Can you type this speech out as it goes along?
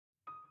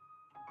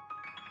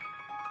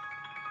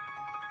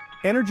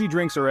Energy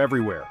drinks are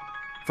everywhere.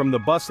 From the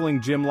bustling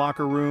gym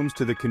locker rooms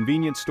to the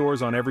convenience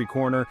stores on every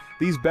corner,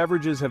 these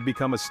beverages have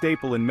become a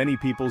staple in many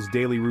people's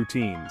daily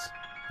routines.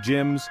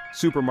 Gyms,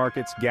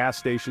 supermarkets, gas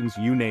stations,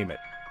 you name it.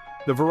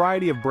 The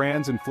variety of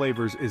brands and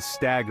flavors is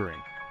staggering,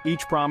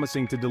 each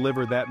promising to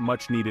deliver that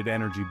much-needed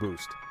energy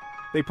boost.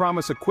 They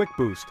promise a quick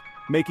boost,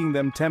 making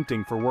them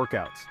tempting for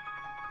workouts.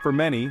 For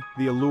many,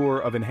 the allure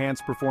of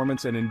enhanced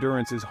performance and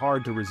endurance is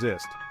hard to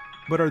resist.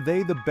 But are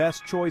they the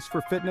best choice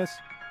for fitness?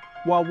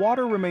 While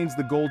water remains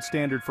the gold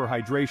standard for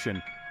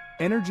hydration,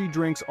 energy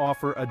drinks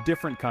offer a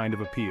different kind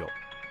of appeal.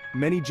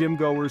 Many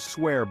gym-goers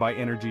swear by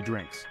energy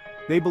drinks.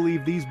 They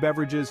believe these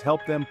beverages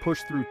help them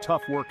push through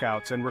tough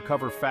workouts and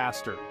recover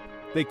faster.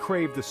 They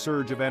crave the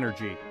surge of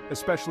energy,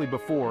 especially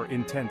before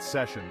intense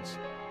sessions.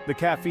 The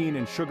caffeine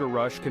and sugar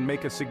rush can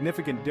make a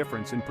significant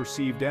difference in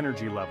perceived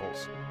energy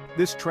levels.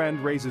 This trend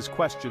raises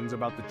questions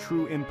about the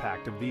true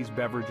impact of these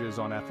beverages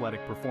on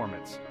athletic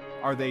performance.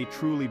 Are they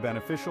truly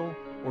beneficial,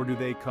 or do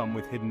they come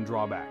with hidden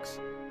drawbacks?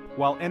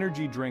 While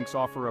energy drinks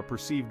offer a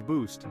perceived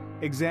boost,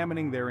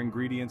 examining their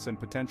ingredients and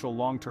potential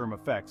long-term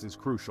effects is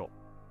crucial.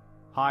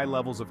 High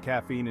levels of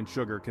caffeine and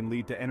sugar can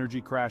lead to energy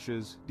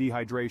crashes,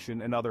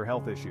 dehydration, and other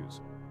health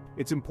issues.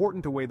 It's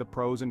important to weigh the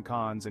pros and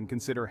cons and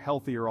consider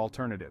healthier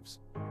alternatives.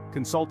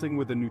 Consulting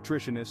with a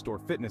nutritionist or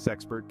fitness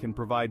expert can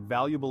provide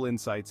valuable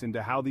insights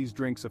into how these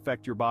drinks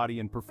affect your body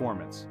and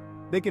performance.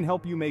 They can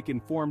help you make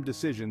informed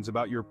decisions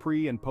about your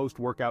pre- and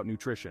post-workout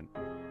nutrition.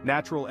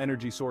 Natural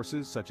energy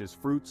sources such as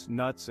fruits,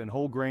 nuts, and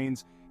whole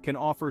grains can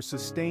offer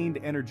sustained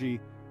energy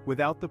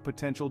without the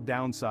potential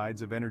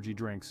downsides of energy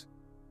drinks.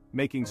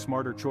 Making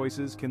smarter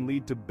choices can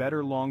lead to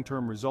better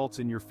long-term results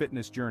in your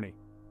fitness journey.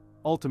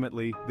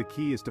 Ultimately, the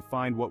key is to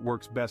find what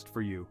works best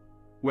for you.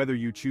 Whether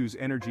you choose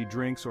energy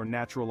drinks or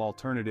natural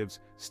alternatives,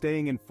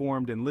 staying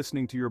informed and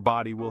listening to your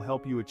body will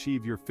help you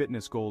achieve your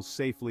fitness goals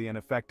safely and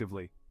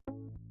effectively.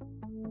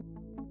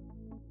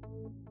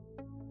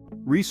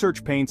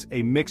 Research paints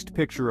a mixed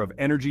picture of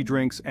energy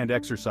drinks and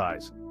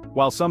exercise.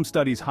 While some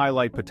studies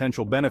highlight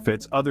potential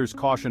benefits, others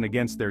caution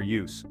against their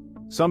use.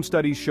 Some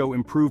studies show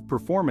improved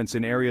performance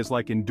in areas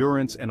like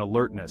endurance and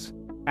alertness.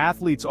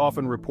 Athletes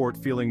often report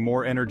feeling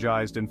more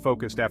energized and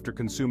focused after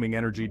consuming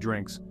energy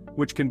drinks,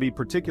 which can be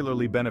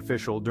particularly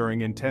beneficial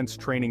during intense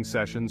training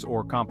sessions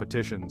or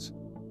competitions.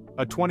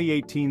 A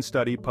 2018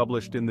 study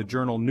published in the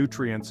journal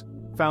Nutrients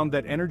found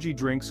that energy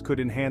drinks could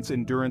enhance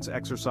endurance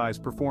exercise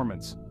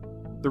performance.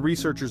 The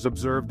researchers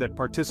observed that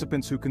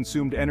participants who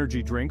consumed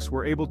energy drinks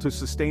were able to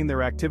sustain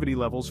their activity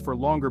levels for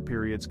longer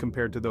periods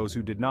compared to those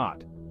who did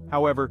not.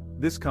 However,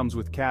 this comes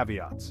with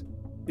caveats.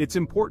 It's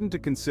important to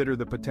consider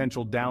the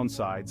potential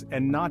downsides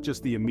and not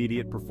just the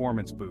immediate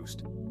performance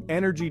boost.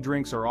 Energy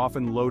drinks are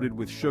often loaded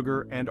with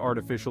sugar and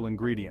artificial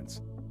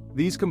ingredients.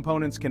 These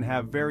components can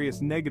have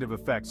various negative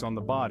effects on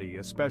the body,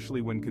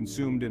 especially when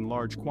consumed in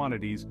large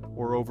quantities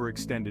or over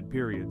extended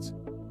periods.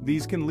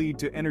 These can lead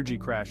to energy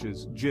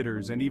crashes,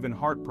 jitters, and even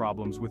heart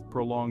problems with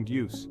prolonged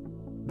use.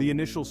 The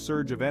initial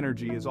surge of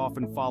energy is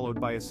often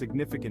followed by a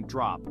significant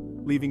drop,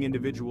 leaving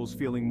individuals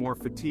feeling more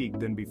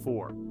fatigued than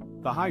before.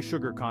 The high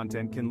sugar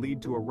content can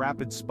lead to a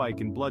rapid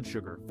spike in blood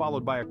sugar,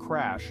 followed by a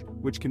crash,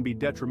 which can be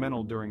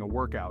detrimental during a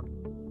workout.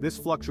 This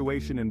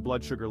fluctuation in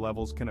blood sugar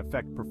levels can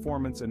affect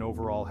performance and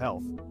overall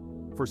health.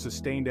 For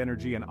sustained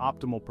energy and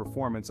optimal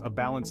performance, a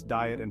balanced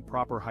diet and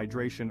proper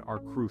hydration are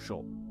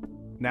crucial.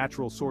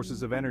 Natural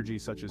sources of energy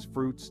such as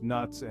fruits,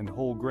 nuts, and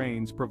whole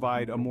grains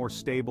provide a more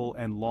stable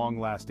and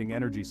long-lasting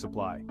energy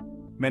supply.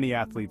 Many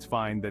athletes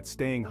find that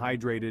staying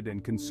hydrated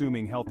and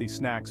consuming healthy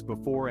snacks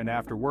before and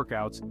after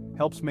workouts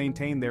helps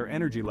maintain their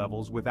energy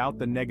levels without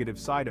the negative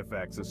side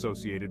effects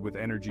associated with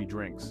energy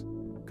drinks.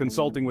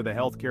 Consulting with a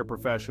healthcare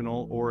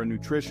professional or a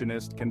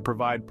nutritionist can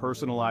provide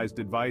personalized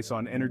advice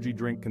on energy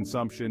drink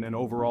consumption and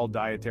overall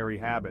dietary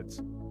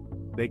habits.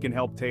 They can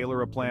help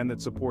tailor a plan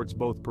that supports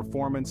both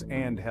performance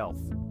and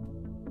health.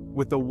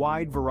 With the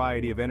wide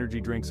variety of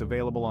energy drinks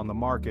available on the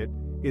market,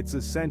 it's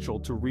essential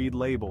to read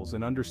labels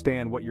and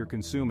understand what you're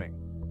consuming.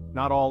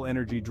 Not all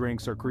energy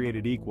drinks are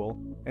created equal,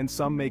 and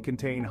some may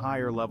contain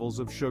higher levels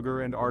of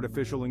sugar and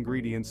artificial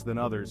ingredients than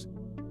others.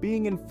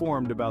 Being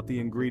informed about the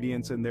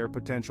ingredients and their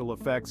potential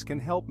effects can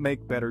help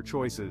make better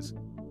choices.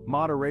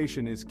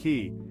 Moderation is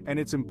key, and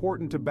it's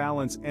important to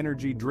balance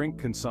energy drink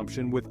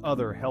consumption with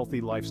other healthy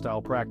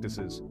lifestyle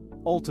practices.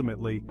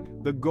 Ultimately,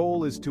 the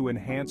goal is to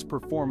enhance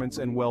performance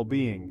and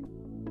well-being.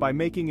 By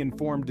making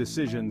informed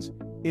decisions,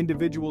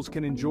 individuals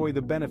can enjoy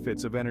the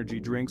benefits of energy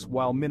drinks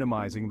while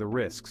minimizing the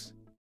risks.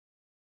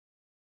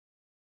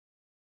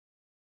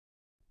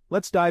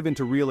 Let's dive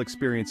into real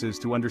experiences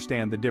to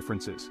understand the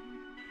differences.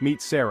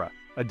 Meet Sarah,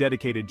 a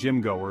dedicated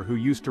gym-goer who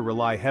used to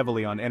rely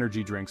heavily on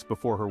energy drinks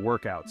before her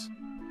workouts.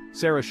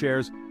 Sarah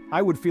shares,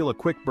 "I would feel a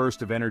quick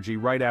burst of energy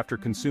right after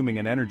consuming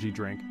an energy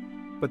drink,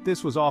 but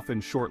this was often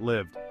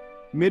short-lived.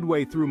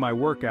 Midway through my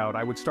workout,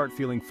 I would start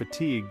feeling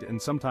fatigued and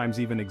sometimes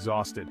even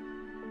exhausted."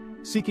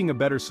 Seeking a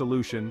better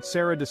solution,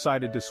 Sarah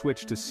decided to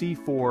switch to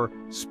C4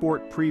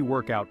 Sport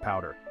Pre-Workout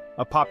Powder,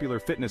 a popular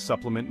fitness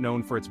supplement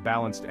known for its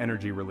balanced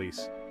energy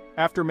release.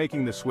 After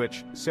making the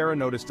switch, Sarah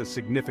noticed a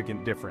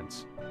significant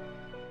difference.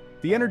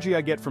 The energy I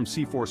get from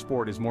C4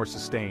 Sport is more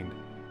sustained.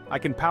 I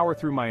can power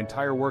through my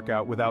entire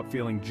workout without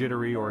feeling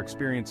jittery or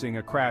experiencing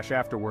a crash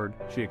afterward,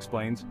 she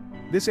explains.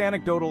 This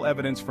anecdotal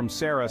evidence from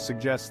Sarah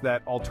suggests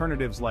that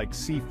alternatives like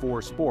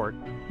C4 Sport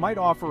might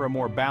offer a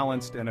more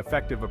balanced and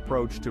effective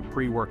approach to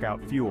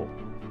pre-workout fuel.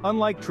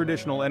 Unlike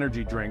traditional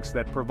energy drinks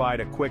that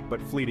provide a quick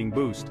but fleeting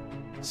boost,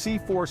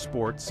 C4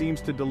 Sport seems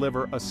to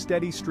deliver a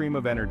steady stream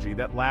of energy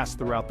that lasts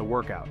throughout the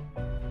workout.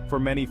 For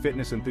many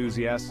fitness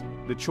enthusiasts,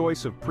 the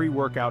choice of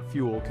pre-workout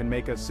fuel can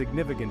make a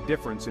significant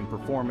difference in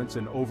performance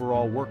and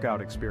overall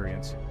workout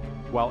experience.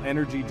 While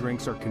energy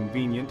drinks are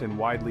convenient and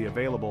widely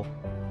available,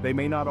 they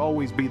may not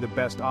always be the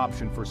best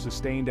option for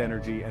sustained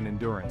energy and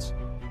endurance.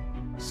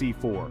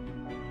 C4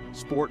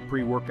 Sport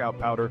pre-workout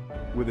powder,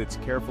 with its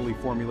carefully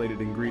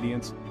formulated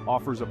ingredients,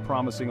 offers a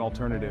promising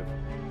alternative.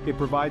 It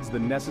provides the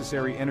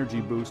necessary energy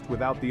boost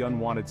without the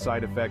unwanted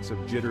side effects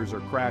of jitters or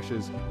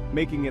crashes,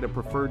 making it a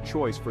preferred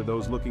choice for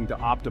those looking to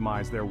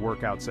optimize their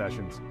workout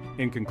sessions.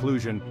 In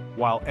conclusion,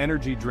 while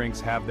energy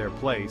drinks have their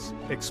place,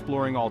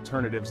 exploring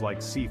alternatives like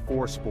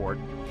C4 Sport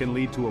can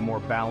lead to a more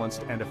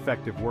balanced and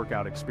effective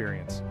workout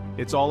experience.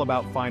 It's all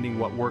about finding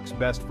what works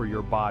best for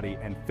your body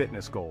and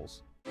fitness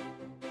goals.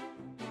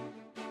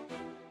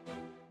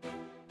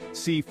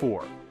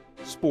 C4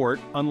 Sport,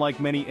 unlike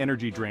many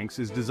energy drinks,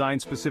 is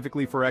designed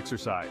specifically for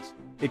exercise.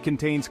 It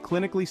contains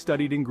clinically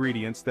studied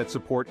ingredients that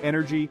support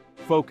energy,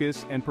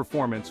 focus, and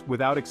performance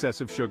without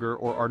excessive sugar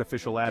or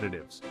artificial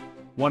additives.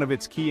 One of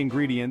its key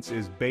ingredients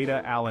is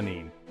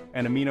beta-alanine,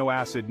 an amino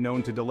acid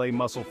known to delay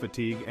muscle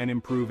fatigue and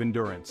improve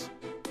endurance.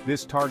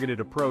 This targeted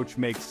approach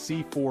makes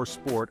C4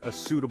 Sport a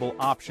suitable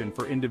option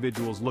for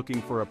individuals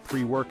looking for a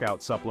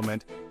pre-workout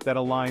supplement that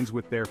aligns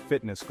with their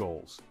fitness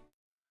goals.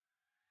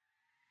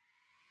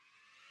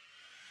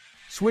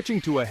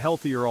 Switching to a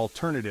healthier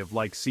alternative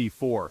like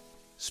C4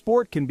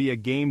 Sport can be a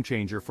game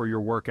changer for your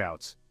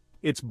workouts.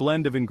 Its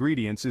blend of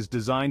ingredients is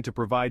designed to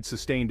provide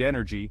sustained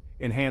energy,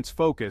 enhance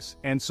focus,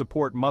 and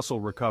support muscle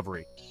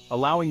recovery,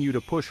 allowing you to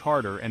push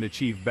harder and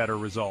achieve better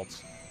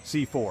results.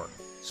 C4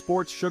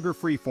 Sport's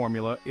sugar-free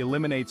formula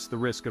eliminates the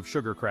risk of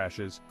sugar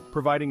crashes,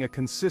 providing a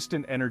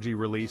consistent energy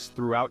release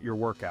throughout your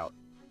workout.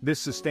 This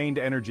sustained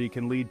energy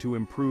can lead to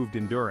improved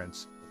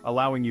endurance,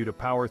 allowing you to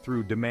power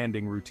through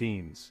demanding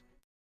routines.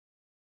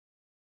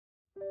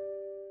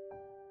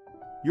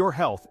 Your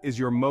health is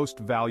your most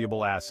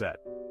valuable asset.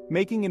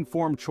 Making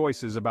informed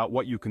choices about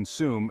what you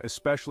consume,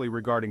 especially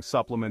regarding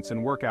supplements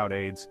and workout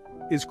aids,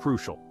 is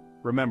crucial.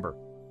 Remember,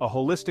 a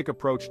holistic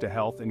approach to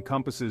health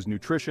encompasses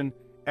nutrition,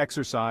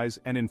 exercise,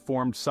 and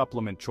informed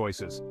supplement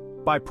choices.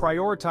 By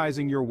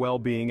prioritizing your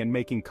well-being and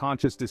making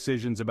conscious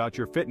decisions about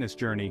your fitness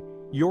journey,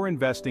 you're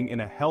investing in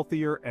a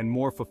healthier and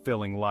more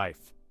fulfilling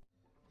life.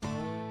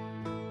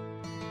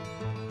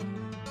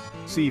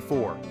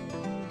 C4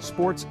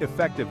 Sport's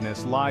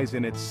effectiveness lies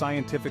in its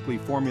scientifically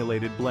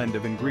formulated blend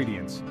of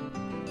ingredients.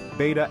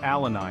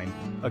 Beta-alanine,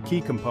 a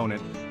key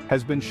component,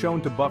 has been shown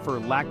to buffer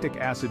lactic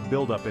acid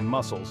buildup in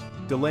muscles,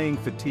 delaying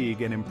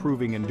fatigue and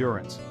improving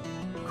endurance.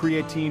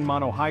 Creatine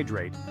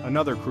monohydrate,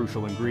 another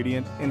crucial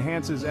ingredient,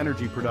 enhances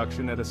energy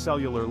production at a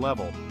cellular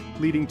level,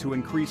 leading to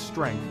increased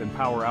strength and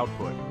power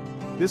output.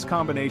 This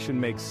combination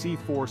makes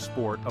C4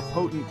 Sport a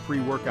potent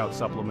pre-workout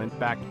supplement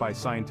backed by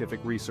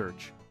scientific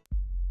research.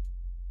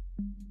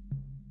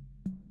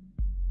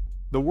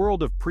 The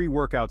world of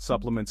pre-workout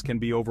supplements can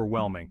be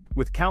overwhelming,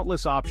 with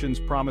countless options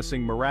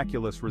promising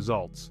miraculous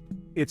results.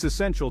 It's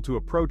essential to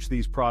approach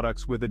these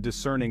products with a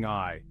discerning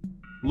eye.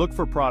 Look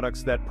for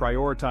products that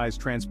prioritize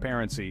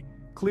transparency,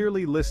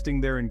 clearly listing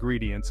their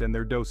ingredients and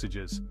their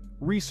dosages.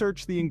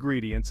 Research the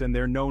ingredients and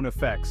their known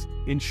effects,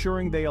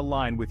 ensuring they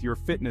align with your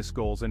fitness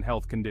goals and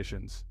health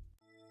conditions.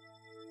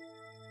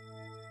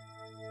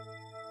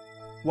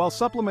 While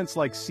supplements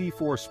like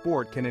C4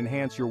 Sport can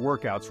enhance your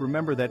workouts,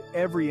 remember that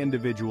every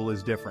individual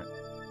is different.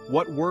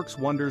 What works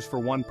wonders for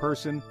one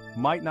person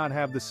might not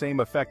have the same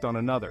effect on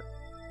another.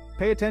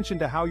 Pay attention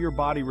to how your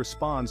body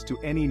responds to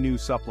any new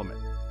supplement.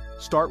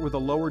 Start with a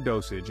lower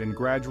dosage and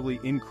gradually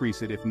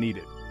increase it if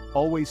needed,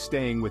 always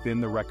staying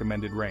within the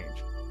recommended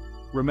range.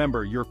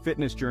 Remember, your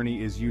fitness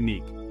journey is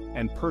unique,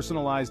 and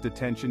personalized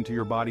attention to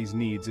your body's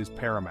needs is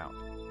paramount.